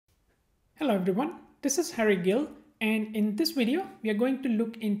Hello everyone, this is Harry Gill, and in this video we are going to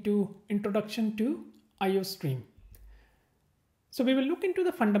look into Introduction to IOStream. So we will look into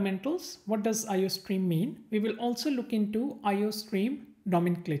the fundamentals. What does IOStream mean? We will also look into IOStream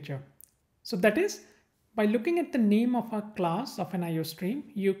nomenclature. So that is, by looking at the name of a class of an IOStream,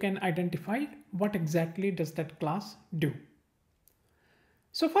 you can identify what exactly does that class do.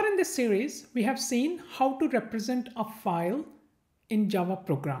 So far in this series, we have seen how to represent a file in Java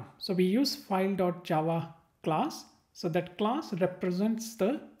program. So we use file.java class. So that class represents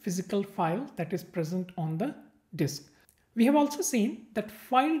the physical file that is present on the disk. We have also seen that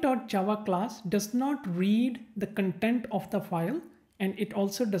file.java class does not read the content of the file, and it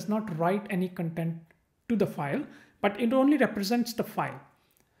also does not write any content to the file, but it only represents the file.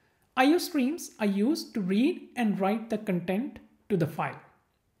 IOStreams are used to read and write the content to the file.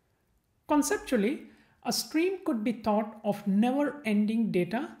 Conceptually, a stream could be thought of never-ending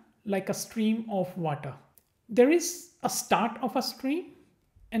data like a stream of water. There is a start of a stream,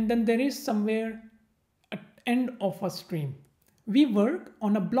 and then there is somewhere an end of a stream. We work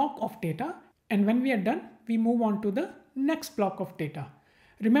on a block of data, and when we are done, we move on to the next block of data.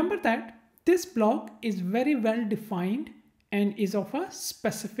 Remember that this block is very well defined and is of a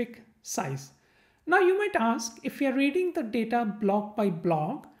specific size. Now you might ask, if you are reading the data block by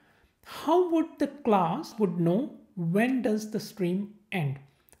block, how would the class would know when does the stream end?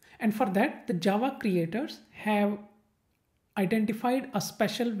 And for that, the Java creators have identified a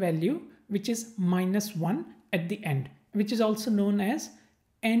special value which is -1 at the end, which is also known as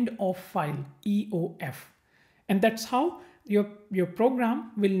end of file, EOF. And that's how your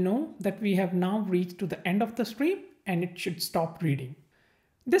program will know that we have now reached to the end of the stream and it should stop reading.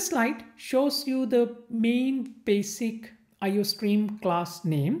 This slide shows you the main basic IOStream class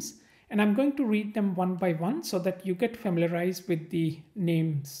names. And I'm going to read them one by one so that you get familiarized with the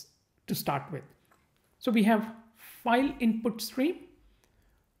names to start with. So we have file input stream,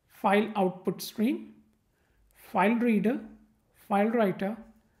 file output stream, file reader, file writer,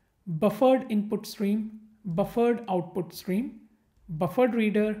 buffered input stream, buffered output stream, buffered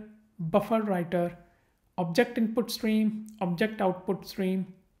reader, buffered writer, object input stream, object output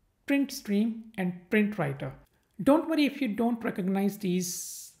stream, print stream, and print writer. Don't worry if you don't recognize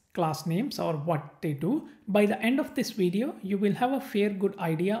these class names or what they do. By the end of this video, you will have a fair good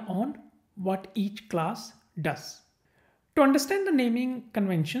idea on what each class does. To understand the naming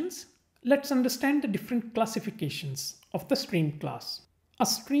conventions, let's understand the different classifications of the stream class. A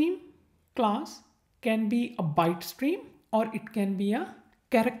stream class can be a byte stream or it can be a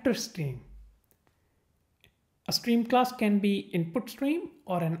character stream. A stream class can be input stream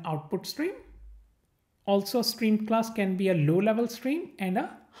or an output stream. Also, a stream class can be a low-level stream and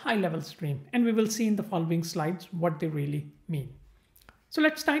a high-level stream, and we will see in the following slides what they really mean. So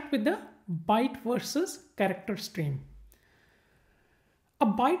let's start with the byte versus character stream. A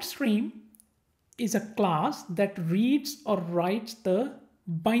byte stream is a class that reads or writes the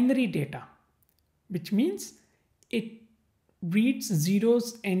binary data, which means it reads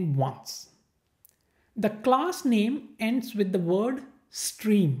zeros and ones. The class name ends with the word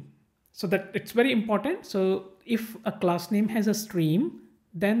stream. So that it's very important. So if a class name has a stream,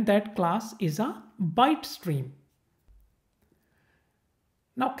 then that class is a byte stream.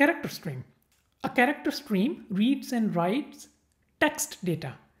 Now character stream. A character stream reads and writes text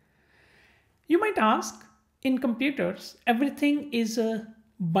data. You might ask, in computers, everything is a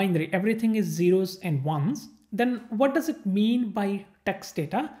binary, everything is zeros and ones. Then what does it mean by text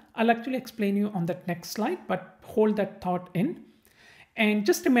data? I'll actually explain you on that next slide, but hold that thought in. And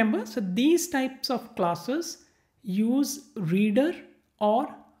just remember, so these types of classes use reader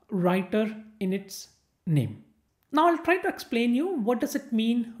or writer in its name. Now I'll try to explain you what does it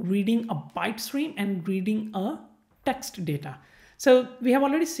mean reading a byte stream and reading a text data. So we have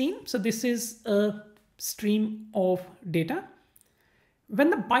already seen, so this is a stream of data. When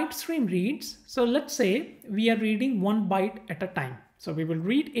the byte stream reads, so let's say we are reading 1 byte at a time. So we will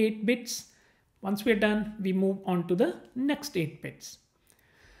read 8 bits. Once we're done, we move on to the next 8 bits.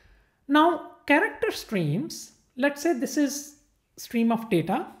 Now, character streams, let's say this is stream of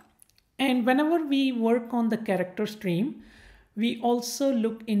data. And whenever we work on the character stream, we also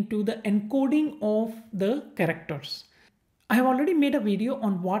look into the encoding of the characters. I have already made a video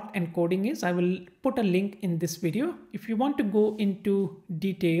on what encoding is. I will put a link in this video. If you want to go into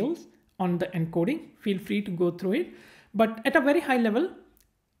details on the encoding, feel free to go through it. But at a very high level,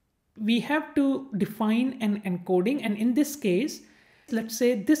 we have to define an encoding. And in this case, let's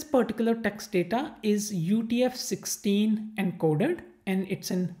say this particular text data is UTF-16 encoded and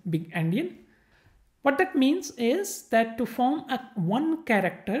it's in big endian. What that means is that to form a one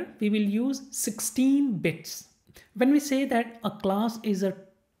character, we will use 16 bits. When we say that a class is a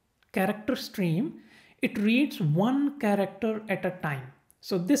character stream, it reads one character at a time.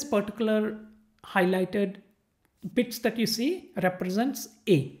 So this particular highlighted bits that you see represents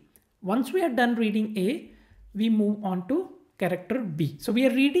A. Once we are done reading A, we move on to character B. So we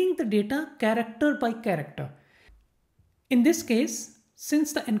are reading the data character by character. In this case,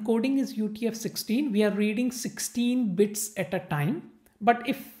 since the encoding is UTF-16, we are reading 16 bits at a time. But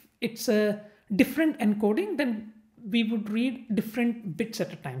if it's a different encoding, then we would read different bits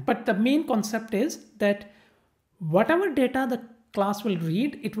at a time. But the main concept is that whatever data the class will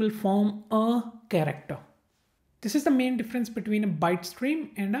read, it will form a character. This is the main difference between a byte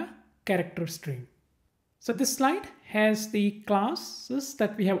stream and a character stream. So this slide has the classes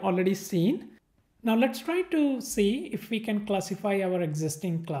that we have already seen. Now let's try to see if we can classify our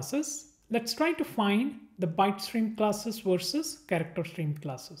existing classes. Let's try to find the byte stream classes versus character stream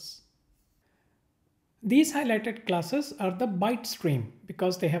classes. These highlighted classes are the byte stream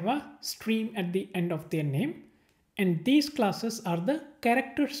because they have a stream at the end of their name. And these classes are the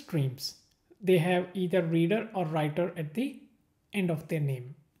character streams. They have either reader or writer at the end of their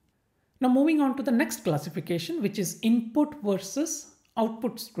name. Now moving on to the next classification, which is input versus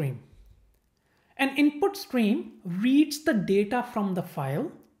output stream. An input stream reads the data from the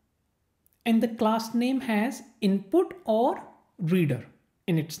file and the class name has input or reader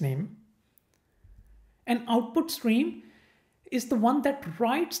in its name. An output stream is the one that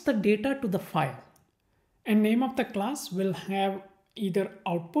writes the data to the file, and name of the class will have either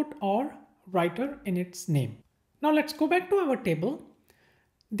output or writer in its name. Now let's go back to our table.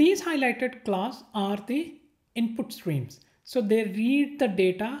 These highlighted class are the input streams. So they read the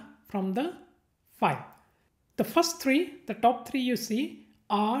data from the file. The first three, the top three you see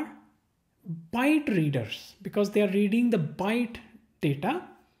are byte readers because they are reading the byte data.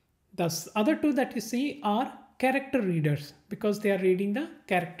 The other two that you see are character readers because they are reading the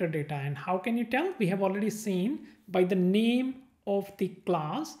character data. And how can you tell? We have already seen by the name of the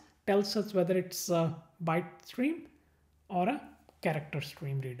class tells us whether it's a byte stream or a character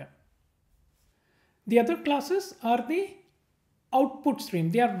stream reader. The other classes are the output stream.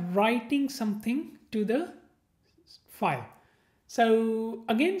 They are writing something to the file. So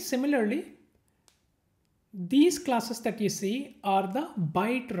again, similarly, these classes that you see are the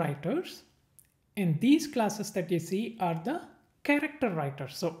byte writers and these classes that you see are the character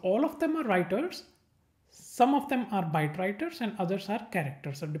writers. So all of them are writers. Some of them are byte writers and others are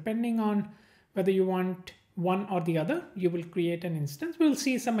characters. So depending on whether you want one or the other, you will create an instance. We'll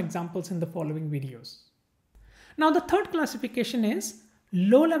see some examples in the following videos. Now the third classification is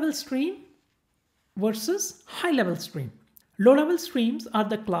low-level stream versus high-level stream. Low-level streams are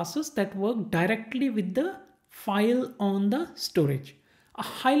the classes that work directly with the file on the storage.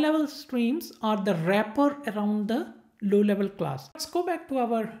 High-level streams are the wrapper around the low-level class. Let's go back to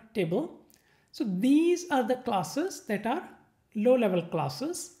our table. So these are the classes that are low-level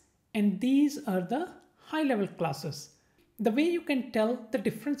classes and these are the high-level classes. The way you can tell the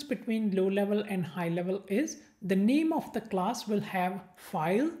difference between low-level and high-level is the name of the class will have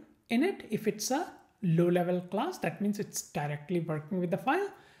file in it. If it's a low-level class, that means it's directly working with the file.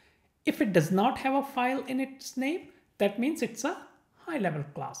 If it does not have a file in its name, that means it's a high-level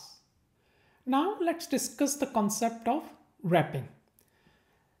class. Now let's discuss the concept of wrapping.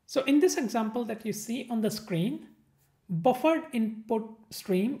 So in this example that you see on the screen, buffered input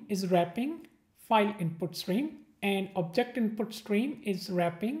stream is wrapping file input stream and object input stream is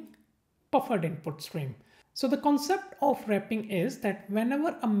wrapping buffered input stream. So the concept of wrapping is that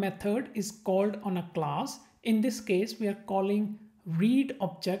whenever a method is called on a class, in this case we are calling read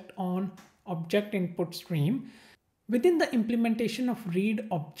object on object input stream. Within the implementation of read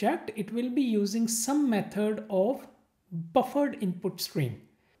object, it will be using some method of buffered input stream.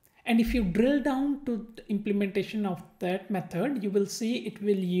 And if you drill down to the implementation of that method, you will see it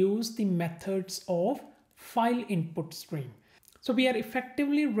will use the methods of file input stream. So we are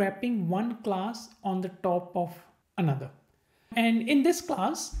effectively wrapping one class on the top of another. And in this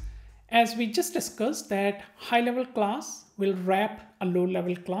class, as we just discussed, that high-level class will wrap a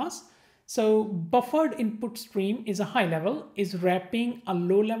low-level class. So buffered input stream is a high level, is wrapping a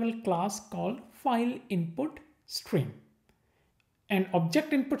low-level class called file input stream. And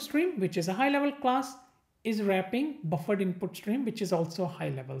object input stream, which is a high-level class, is wrapping buffered input stream, which is also high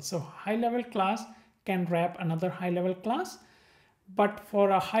level. So high-level class can wrap another high-level class. But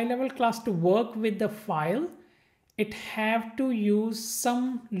for a high-level class to work with the file, it have to use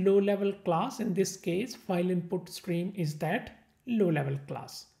some low-level class. In this case, file input stream is that low-level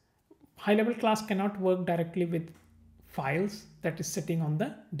class. High-level class cannot work directly with files that is sitting on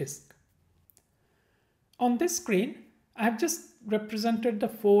the disk. On this screen, I have just represented the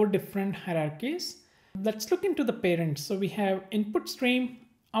 4 different hierarchies. Let's look into the parents. So we have input stream,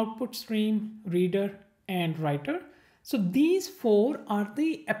 output stream, reader, and writer. So these 4 are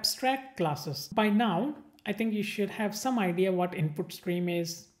the abstract classes. By now, I think you should have some idea what input stream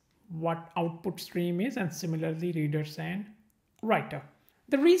is, what output stream is, and similarly readers and writer.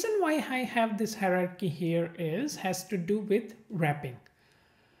 The reason why I have this hierarchy here has to do with wrapping.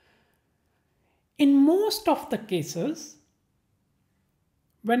 In most of the cases,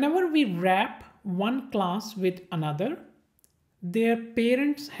 whenever we wrap one class with another, their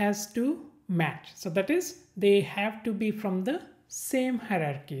parents has to match. So that is, they have to be from the same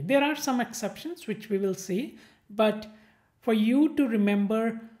hierarchy. There are some exceptions which we will see, but for you to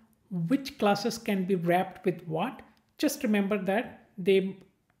remember which classes can be wrapped with what, just remember that they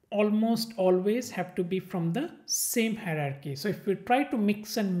almost always have to be from the same hierarchy. So if we try to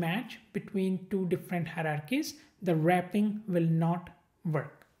mix and match between 2 different hierarchies, the wrapping will not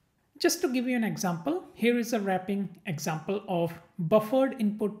work. Just to give you an example, here is a wrapping example of buffered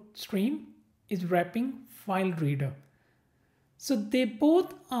input stream is wrapping file reader. So they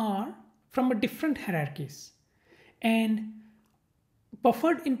both are from a different hierarchies, and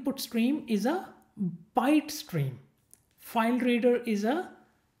buffered input stream is a byte stream. File reader is a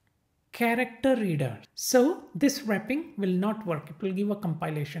character reader. So this wrapping will not work. It will give a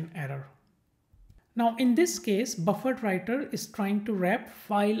compilation error. Now in this case, buffered writer is trying to wrap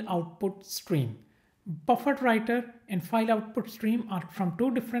file output stream. Buffered writer and file output stream are from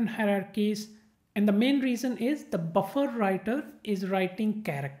 2 different hierarchies. And the main reason is the buffer writer is writing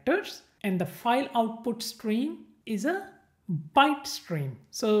characters and the file output stream is a byte stream.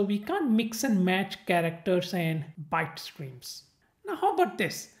 So we can't mix and match characters and byte streams. Now how about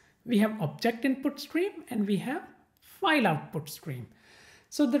this? We have object input stream and we have file output stream.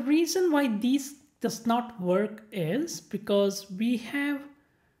 So the reason why these does not work is because we have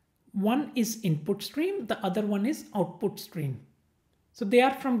one is input stream, the other one is output stream. So they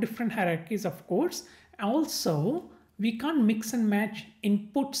are from different hierarchies, of course. Also, we can't mix and match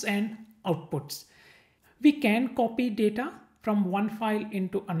inputs and outputs. We can copy data from one file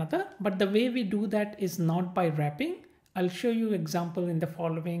into another, but the way we do that is not by wrapping. I'll show you example in the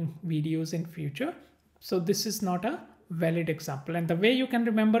following videos in future. So this is not a valid example. And the way you can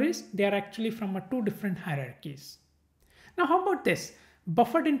remember is they are actually from 2 different hierarchies. Now, how about this?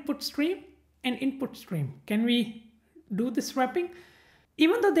 Buffered input stream and input stream. Can we do this wrapping?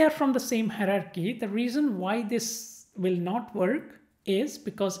 Even though they are from the same hierarchy, the reason why this will not work is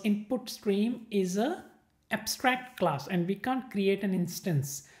because input stream is a abstract class and we can't create an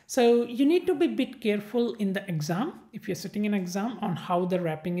instance. So you need to be a bit careful in the exam, if you're sitting in exam, on how the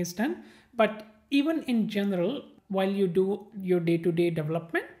wrapping is done. But even in general, while you do your day-to-day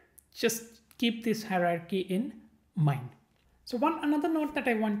development, just keep this hierarchy in mind. So another note that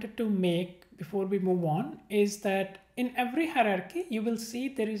I wanted to make before we move on is that in every hierarchy, you will see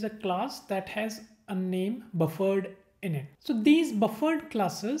there is a class that has a name buffered in it. So these buffered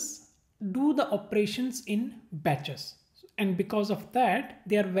classes do the operations in batches. And because of that,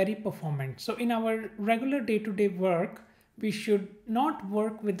 they are very performant. So in our regular day-to-day work, we should not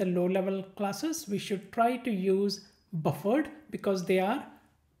work with the low-level classes. We should try to use buffered because they are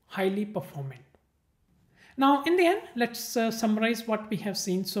highly performant. Now, in the end, let's summarize what we have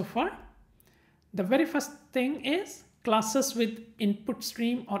seen so far. The very first thing is classes with input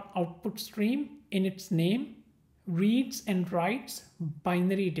stream or output stream in its name reads and writes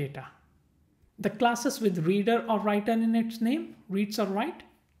binary data. The classes with reader or writer in its name reads or write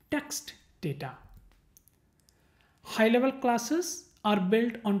text data. High-level classes are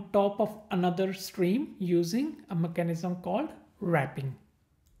built on top of another stream using a mechanism called wrapping.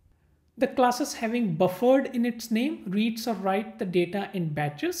 The classes having buffered in its name reads or write the data in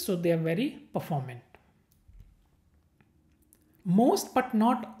batches, so they are very performant. Most but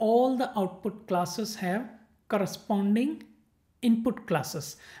not all the output classes have corresponding input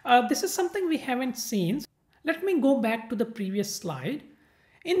classes. This is something we haven't seen. Let me go back to the previous slide.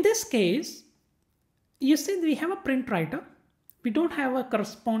 In this case, you see we have a print writer. We don't have a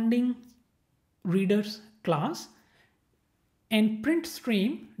corresponding readers class, and print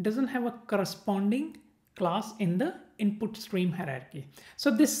stream doesn't have a corresponding class in the input stream hierarchy. So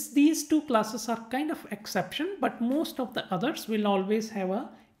these 2 classes are kind of exception, but most of the others will always have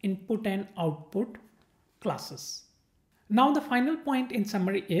a input and output classes. Now the final point in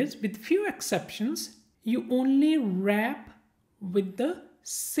summary is, with few exceptions, you only wrap with the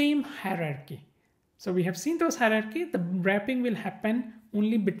same hierarchy. So we have seen those hierarchy. The wrapping will happen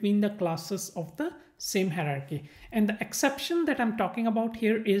only between the classes of the same hierarchy. And the exception that I'm talking about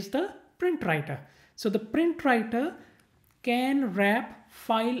here is the print writer. So the print writer can wrap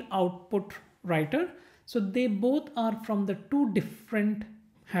file output writer. So they both are from the two different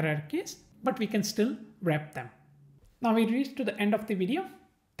hierarchies, but we can still wrap them. Now we reached to the end of the video.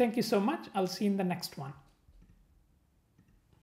 Thank you so much. I'll see you in the next one.